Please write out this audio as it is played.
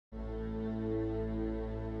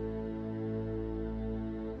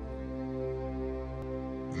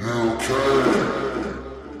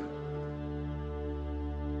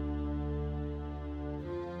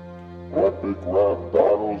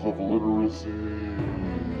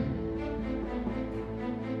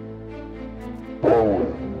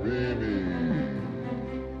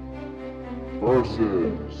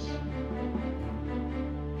is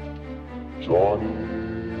Johnny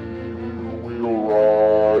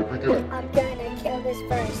Wheelwright. Begin. I'm gonna kill this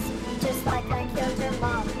verse, just like I killed your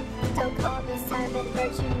mom. Don't call me Simon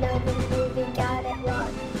Murt, you know the movie got it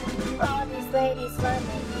wrong. All these ladies love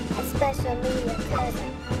me, especially your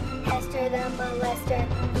cousin Hester the molester,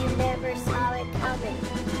 you never saw it coming.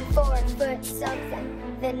 4 foot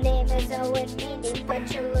something, the name is Owen Meany,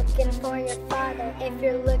 but you're looking for your father if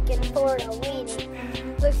you're looking for a weenie.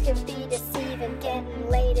 Looks can be deceiving, getting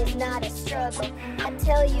laid is not a struggle. I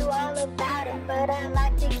tell you all about it, but I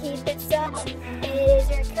like to keep it subtle. It is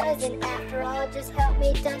your cousin, after all, just help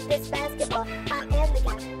me dunk this basketball. I am the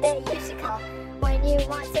guy that you should call when you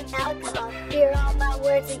want some alcohol. Hear all my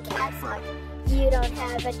words in caps lock. You don't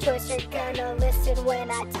have a choice, you're gonna listen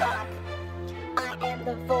when I talk. I am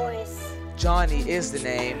the voice. Johnny is the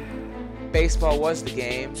name. Baseball was the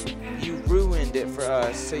game. You ruined it for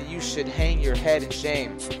us, so you should hang your head in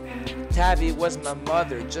shame. Tabby was my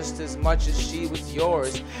mother, just as much as she was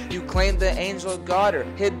yours. You claimed the angel got her,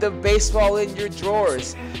 hid the baseball in your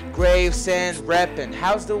drawers. Gravesend reppin',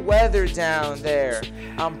 how's the weather down there?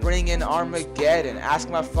 I'm bringing Armageddon, ask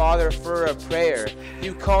my father for a prayer.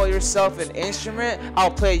 You call yourself an instrument?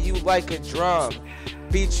 I'll play you like a drum.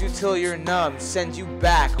 Beat you till you're numb, send you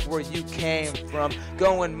back where you came from.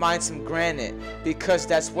 Go and mine some granite, because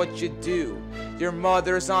that's what you do. Your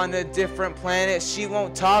mother's on a different planet, she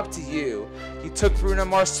won't talk to you. You took Bruno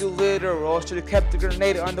Mars too literal, should've kept the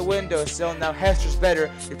grenade on the windowsill. Now Hester's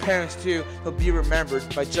better, your parents too, he'll be remembered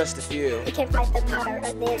by just a few. You can't fight the power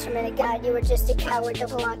of the instrument of God, you were just a coward, don't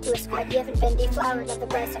belong to a squad. You haven't been deflowered of the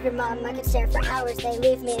breasts of your mom, I could stare for hours, they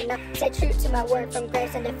leave me enough. Stay true to my word from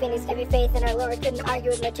Gravesend to Phoenix, give you faith in our Lord, couldn't argue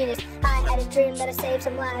with my genius. I had a dream that I saved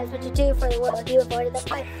some lives, what you do for the world, you avoided the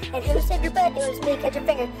fight. And who saved your butt? It was me, catch your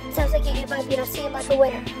finger. Sounds like you gave up, you don't seem like a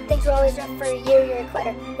winner. Things were always rough for you, you're a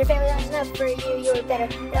quitter. Your family was enough for you, you were better.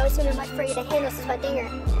 It always seemed too much for you to handle, since my dinger.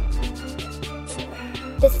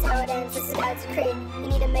 This is how it ends, this is God's decree. You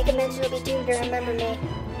need to make amends, you'll be doomed to remember me.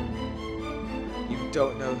 You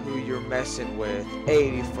don't know who you're messing with.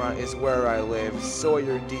 80 front is where I live.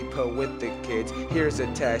 Sawyer Depot with the kids. Here's a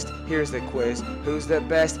test, here's the quiz. Who's the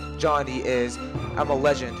best? Johnny is. I'm a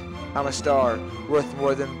legend, I'm a star, worth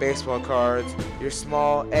more than baseball cards. You're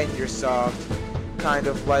small and you're soft, kind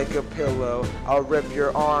of like a pillow. I'll rip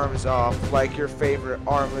your arms off like your favorite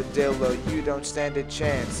armadillo. You don't stand a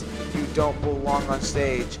chance, you don't belong on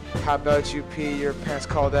stage. How about you pee your pants?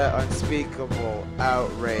 Call that unspeakable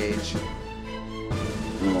outrage.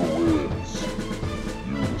 Who wins?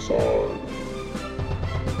 You decide.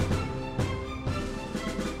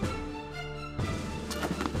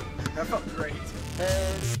 That felt great.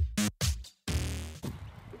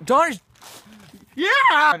 Johnny! Yeah!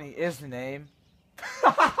 Johnny is the name.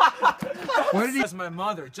 What did he? As my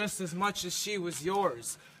mother, just as much as she was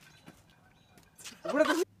yours. What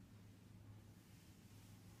the?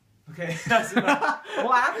 Okay, that's enough.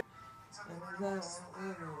 What happened?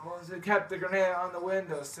 Kept the grenade on the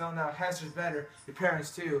window, still now Hester's better, your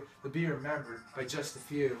parents too, they'll be remembered by just a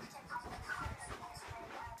few.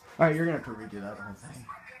 Alright, you're gonna have to redo that whole thing.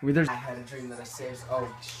 I had a dream that I saved. Oh,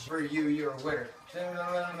 for you, you're a winner.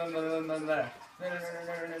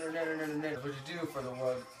 What'd you do for the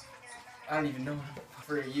world? I don't even know.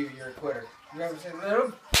 For you, you're a quitter. You never said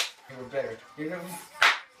little. You were better. You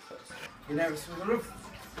never said little.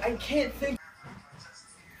 I can't think.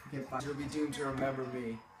 You'll be doomed to remember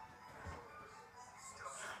me.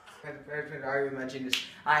 I argue my genius.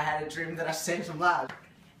 I had a dream that I saved some lives.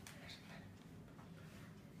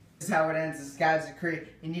 This is how it ends. This is God's decree.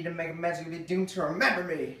 You need to make amends. You'll be doomed to remember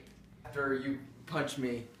me. After you punch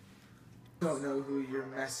me. Don't know who you're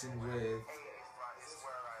messing with.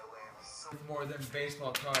 More than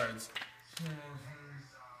baseball cards.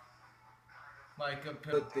 Like a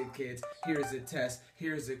pill with the kids. Here's a test.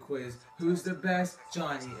 Here's a quiz. Who's the best?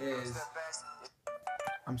 Johnny is.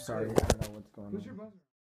 I'm sorry, I don't know what's going on.